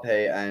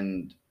Mbappe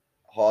and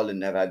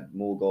Haaland have had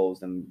more goals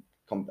than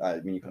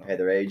when you compare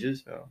their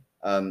ages.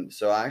 Yeah.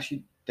 So I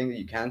actually think that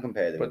you can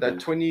compare them. But that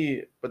because-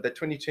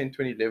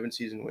 2010-2011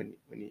 season when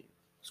he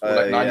scored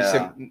Oh, like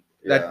 97,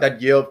 yeah.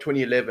 that year of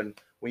 2011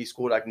 when he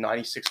scored like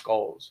 96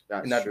 goals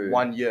That's in that true.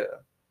 1 year.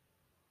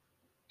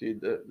 Dude,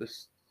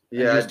 this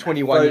yeah, he was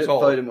 21 years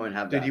old. Foden won't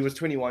have that. dude, he was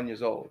 21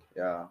 years old.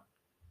 Yeah.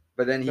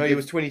 But then He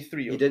was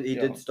 23. He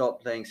did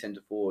stop playing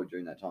centre forward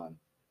during that time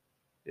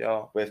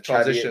Yeah. with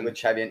Transition.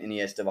 Xavi and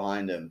Iniesta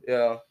behind him.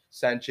 Yeah.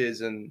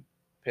 Sanchez and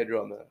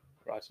Pedro on the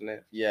right and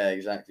left. Yeah,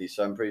 exactly.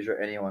 So I'm pretty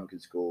sure anyone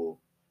could score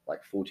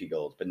like 40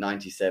 goals, but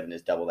 97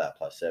 is double that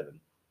plus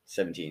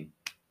 17.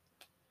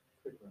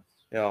 Quick maths.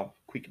 Yeah.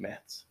 Quick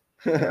maths.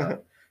 Yeah.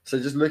 So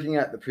just looking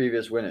at the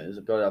previous winners,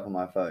 I've got it up on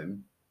my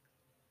phone.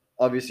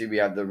 Obviously, we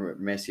have the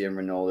Messi and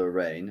Ronaldo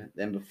reign.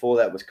 Then before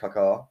that was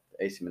Kaká,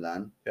 AC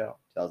Milan, Yeah.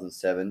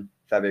 2007.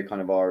 Fabio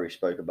Cannavaro we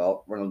spoke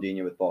about.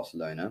 Ronaldinho with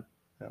Barcelona.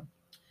 Yeah.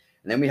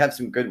 And then we have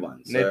some good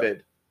ones. So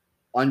Nedved.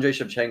 Andrei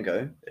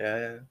Shevchenko,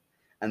 Yeah.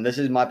 and this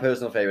is my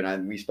personal favorite,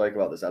 and we spoke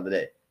about this the other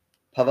day.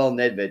 Pavel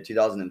Nedved,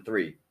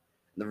 2003.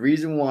 The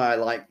reason why I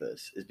like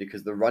this is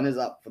because the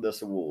runners-up for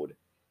this award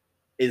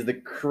is the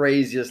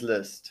craziest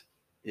list.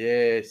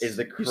 Yes. Is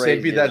the You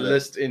sent me that craziest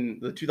list in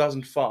the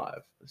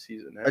 2005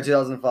 season. Eh?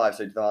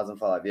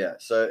 2005, yeah.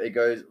 So it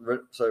goes,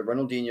 so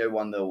Ronaldinho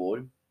won the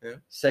award. Yeah.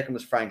 Second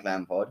was Frank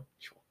Lampard.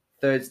 Sure.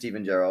 Third,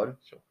 Steven Gerrard.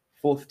 Sure.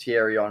 Fourth,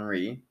 Thierry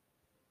Henry.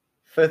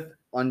 Fifth,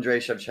 Andrei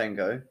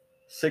Shevchenko.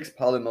 Sixth,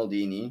 Paolo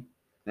Maldini.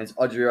 Then it's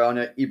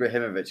Adriano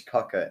Ibrahimovic,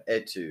 Kaká,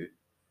 Eto'o,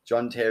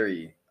 John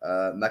Terry,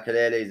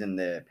 Makelele's in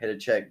there, Petr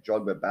Cech,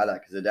 Drogba,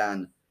 Ballack,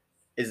 Zidane.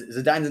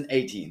 Zidane's an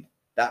 18th.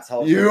 That's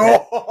how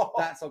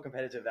that's how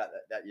competitive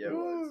that year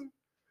was.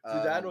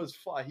 Zidane was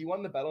fire. He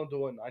won the Ballon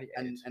d'Or in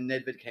 '98 and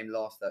Nedved came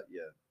last that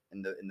year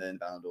in the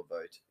Ballon d'Or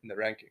vote. in the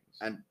rankings.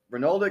 And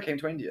Ronaldo came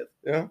 20th.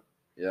 Yeah.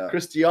 Yeah.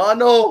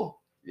 Cristiano.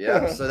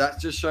 Yeah. So that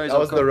just shows That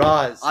was the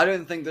rise. I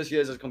don't think this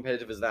year's as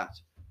competitive as that.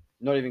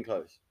 Not even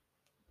close.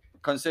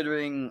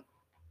 Considering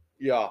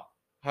Yeah.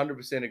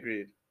 100%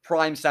 agreed.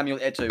 prime Samuel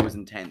Eto'o was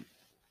in 10th.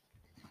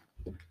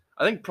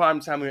 I think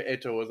prime Samuel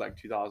Eto'o was like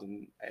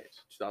 2008,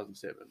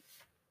 2007.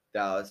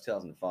 Yeah, it's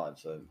 2005.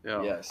 So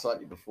Yeah. yeah,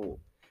 slightly before.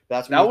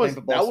 That's That when was- he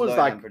played for that was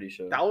Barcelona, like- I'm pretty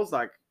sure. That was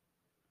like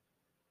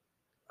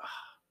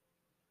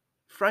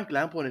Frank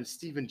Lampard and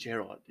Steven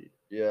Gerrard, dude.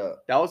 Yeah.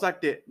 That was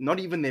like not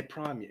even their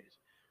prime yet.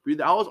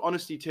 That was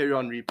honestly Thierry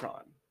Henry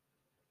prime.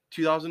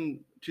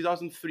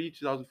 2003,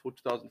 2004,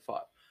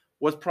 2005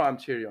 was prime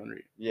Thierry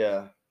Henry.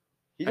 Yeah.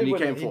 And he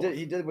came he fourth.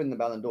 did win the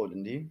Ballon d'Or,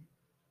 didn't he?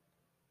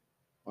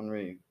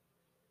 Henry.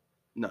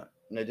 No,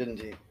 No, didn't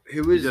he?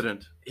 Who he was?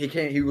 didn't. He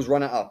came. He was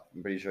runner up.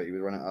 I'm pretty sure he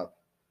was runner up.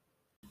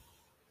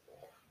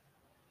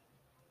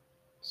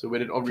 So where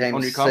did Came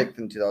Henri come? sixth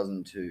in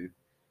 2002.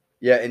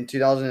 Yeah, in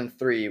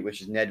 2003,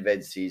 which is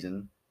Nedved's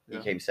season, he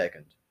Yeah. came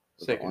second.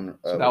 Was Second. on-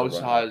 So that a was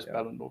his runner-up, highest yeah.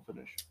 Ballon d'Or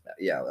finish.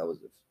 Yeah, that was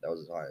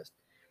his highest.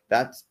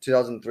 That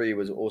 2003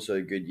 was also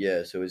a good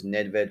year. So it was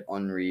Nedved,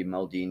 Henri,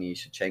 Maldini,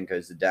 Shevchenko,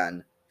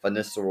 Zidane, Van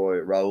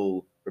Nistelrooy,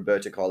 Raul,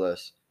 Roberto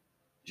Carlos,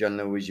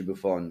 Gianluigi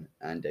Buffon,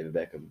 and David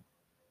Beckham.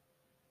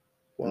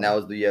 And that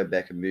was the year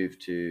Beckham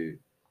moved to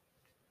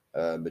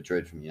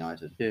Madrid from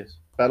United. Yes.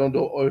 Ballon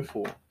d'Or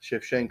 04,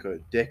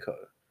 Shevchenko, Deco,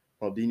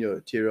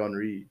 Maldinho, Thierry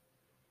Henry,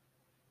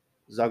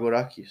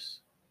 Zagorakis.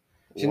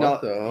 See, What now,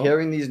 the hell?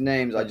 hearing these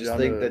names, I just Adriano,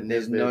 think that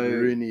there's Nedved, no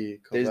Rooney,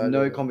 there's no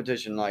Carvalho.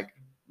 competition like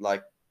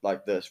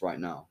this right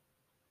now.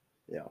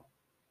 Yeah.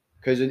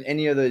 Because in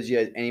any of those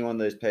years, any one of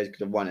those players could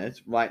have won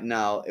it. Right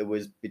now, it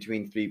was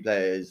between three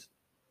players,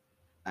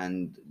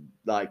 and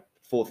like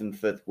fourth and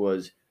fifth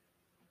was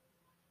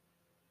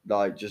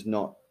like just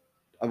not.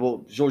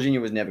 Well,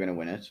 Jorginho was never going to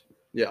win it.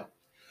 Yeah.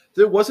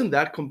 So it wasn't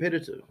that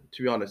competitive,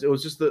 to be honest. It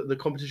was just the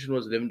competition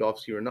was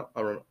Lewandowski, not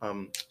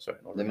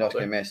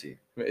Lewandowski and Messi.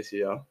 Messi,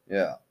 yeah.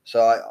 Yeah.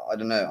 So I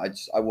don't know.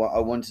 I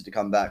wanted to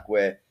come back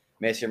where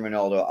Messi and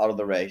Ronaldo are out of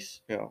the race.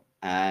 Yeah.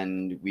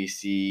 And we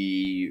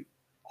see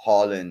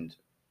Haaland,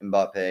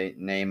 Mbappe,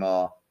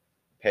 Neymar,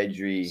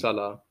 Pedri,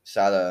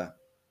 Salah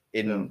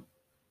in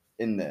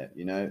there.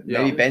 You know,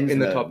 Yeah, maybe Benzema. in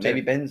the top 10.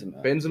 Maybe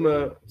Benzema.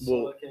 Benzema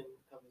Salah came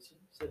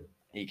seventh.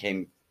 He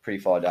came pretty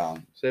far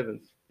down.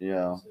 7th.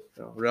 Yeah,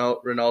 Yeah.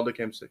 Ronaldo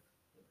came 6th.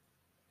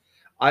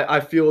 I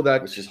feel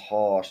that which is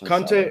harsh. on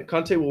Salah.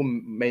 Kante will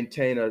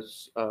maintain a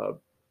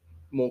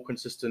more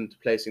consistent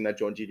placing than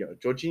Jorginho.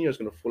 Jorginho is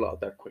going to fall out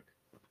that quick.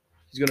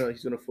 He's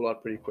gonna fall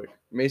out pretty quick.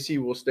 Messi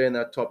will stay in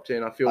that top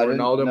 10. I feel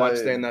Ronaldo might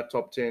stay in that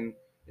top 10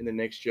 in the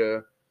next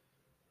year.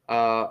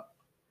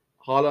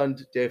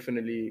 Haaland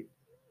definitely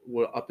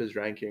will up his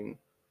ranking.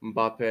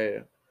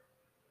 Mbappe,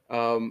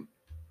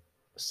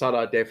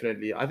 Salah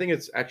definitely. I think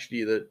it's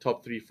actually the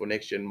top 3 for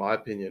next year, in my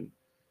opinion,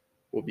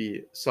 will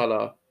be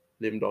Salah,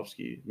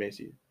 Lewandowski,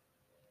 Messi.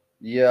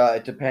 Yeah,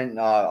 it depends.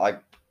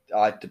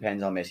 It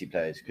depends how Messi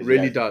plays. It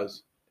really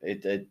does.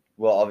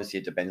 Well, obviously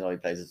it depends how he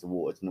plays. It's an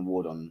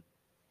award on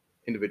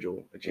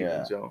individual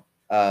achievements. Yeah.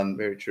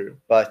 Very true.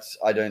 But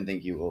I don't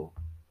think he will.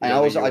 And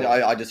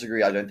I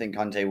disagree. I don't think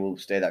Kante will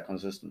stay that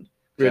consistent.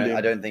 Really?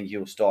 I don't think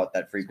he'll start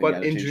that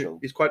frequently.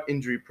 He's quite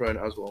injury prone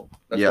as well.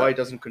 That's why he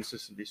doesn't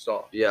consistently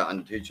start. Yeah,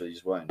 and Tuchel he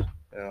just won't.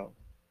 Yeah.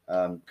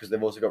 Because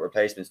they've also got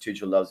replacements.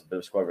 Tuchel loves a bit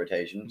of squad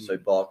rotation. So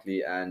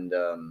Barkley and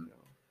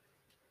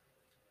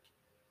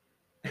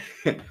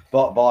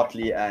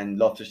Barkley and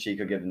Loftus-Cheek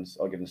are given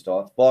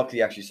starts.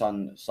 Barkley actually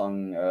sung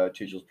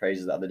Tuchel's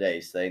praises the other day,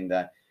 saying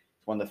that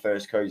it's one of the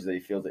first coaches that he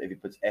feels that if he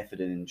puts effort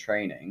in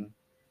training,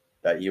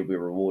 that he'll be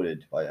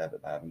rewarded by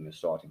having a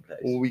starting place.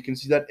 Well, we can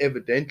see that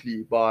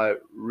evidently by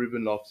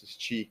Ruben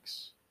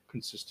Loftus-Cheek's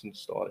consistent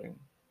starting,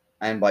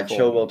 and by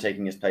Chilwell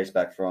taking his place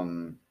back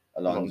from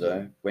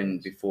Alonso when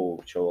before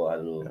Chilwell had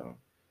a little. Yeah.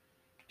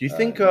 Do you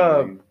think?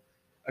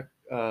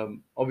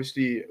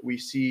 Obviously, we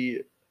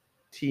see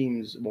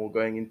teams more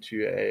going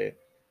into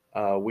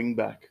a wing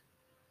back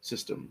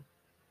system.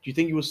 Do you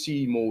think you will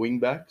see more wing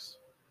backs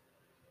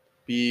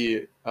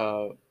be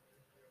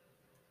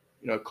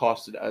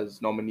casted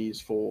as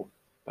nominees for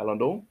Ballon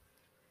d'Or?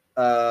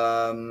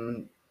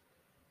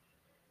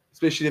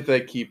 Especially if they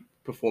keep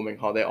performing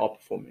how they are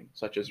performing,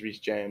 such as Reece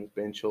James,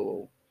 Ben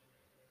Chilwell.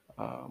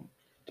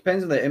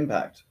 Depends on their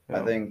impact.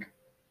 Yeah. I think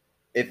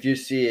if you're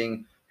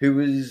seeing who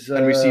was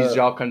and we see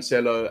João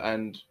Cancelo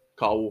and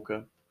Kyle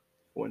Walker,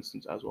 for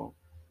instance, as well.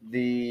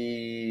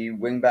 The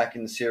wing back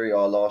in Serie A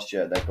last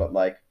year, they got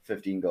like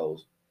 15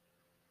 goals.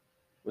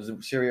 Was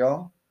it Serie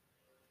A?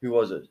 Who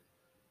was it?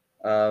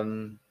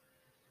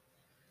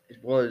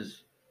 It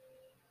was.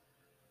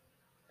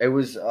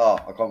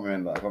 I can't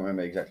remember. I can't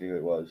remember exactly who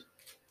it was.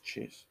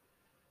 Jeez.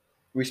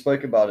 We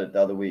spoke about it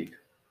the other week.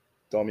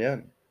 Darmian.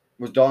 It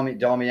was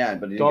Darmian,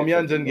 but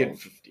Darmian didn't get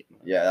 15.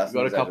 Yeah, that's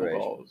got a couple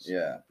goals.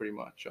 Yeah, pretty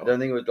much. I don't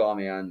think it was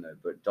Darmian though,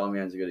 but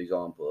Darmian's a good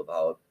example of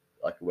how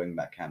like a wing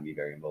back can be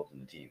very involved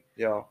in the team.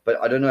 Yeah.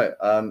 But I don't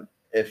know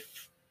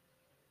if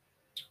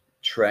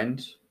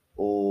Trent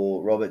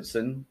or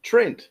Robertson.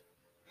 Trent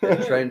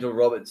or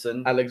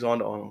Robertson.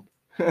 Alexander-Arnold.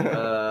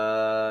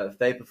 If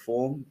they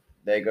perform,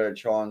 they got a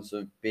chance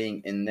of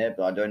being in there,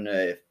 but I don't know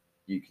if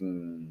you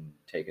can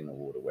take an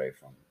award away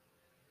from.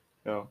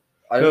 Yeah.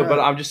 I don't know. But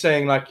I'm just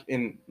saying, like,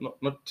 in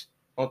not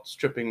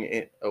stripping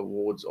it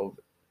awards of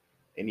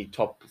any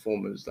top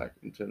performers, like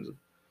in terms of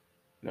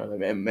a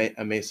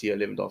Messi, a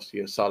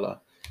Lewandowski, a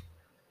Salah,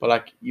 but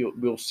like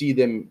we'll see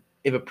them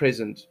ever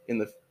present in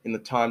the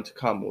time to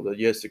come or the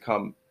years to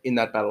come in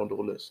that Ballon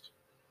d'Or list,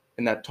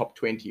 in that top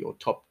 20 or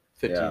top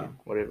 30,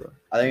 whatever.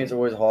 I think it's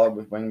always hard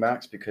with wing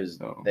backs because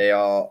they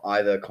are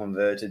either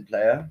converted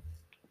player,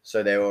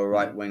 so they were a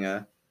right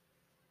winger.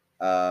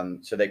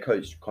 So their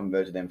coach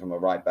converted them from a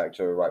right back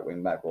to a right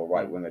wing back, or a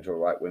right winger to a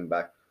right wing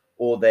back,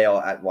 or they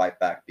are at right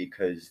back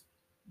because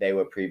they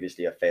were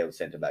previously a failed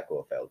centre back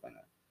or a failed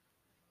winger.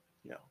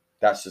 Yeah.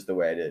 That's just the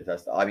way it is.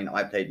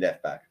 I played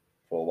left back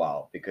for a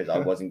while because I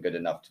wasn't good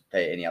enough to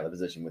play any other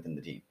position within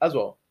the team. As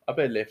well. I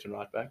played left and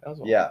right back as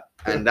well. Yeah,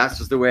 and that's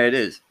just the way it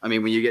is. I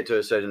mean, when you get to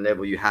a certain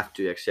level, you have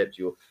to accept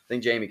I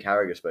think Jamie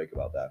Carragher spoke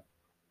about that,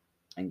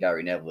 and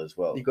Gary Neville as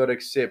well. You got to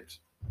accept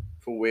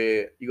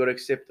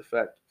the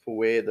fact for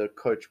where the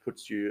coach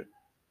puts you,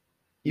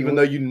 even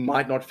though you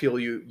might not feel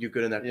you're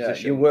good in that Yeah,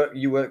 position.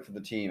 you work for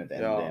the team at the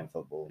end of the day in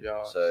football.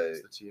 Yeah. So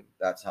it's the team.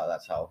 that's how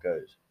it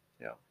goes.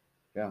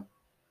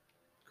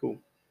 Cool.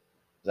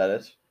 Is that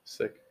it?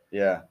 Sick.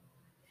 Yeah.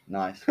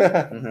 Nice.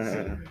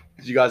 Did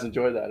you guys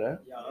enjoy that, eh?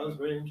 Yeah, that was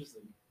very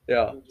interesting.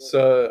 Yeah.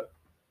 So,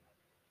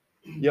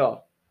 yeah,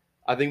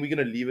 I think we're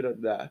gonna leave it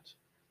at that.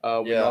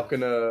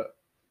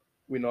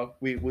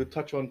 We'll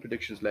touch on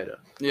predictions later.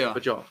 Yeah.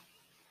 But yeah,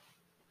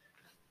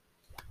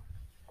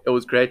 it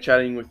was great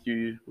chatting with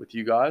you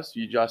guys,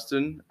 you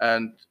Justin,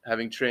 and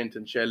having Trent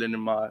and Shaylin in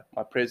my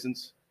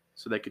presence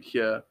so they could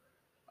hear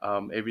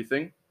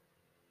everything.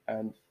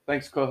 And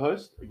thanks,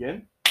 co-host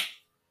again,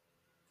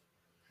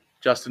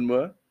 Justin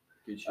Moore.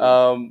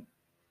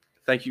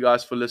 Thank you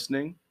guys for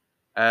listening,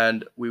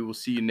 and we will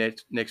see you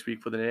next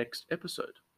week for the next episode.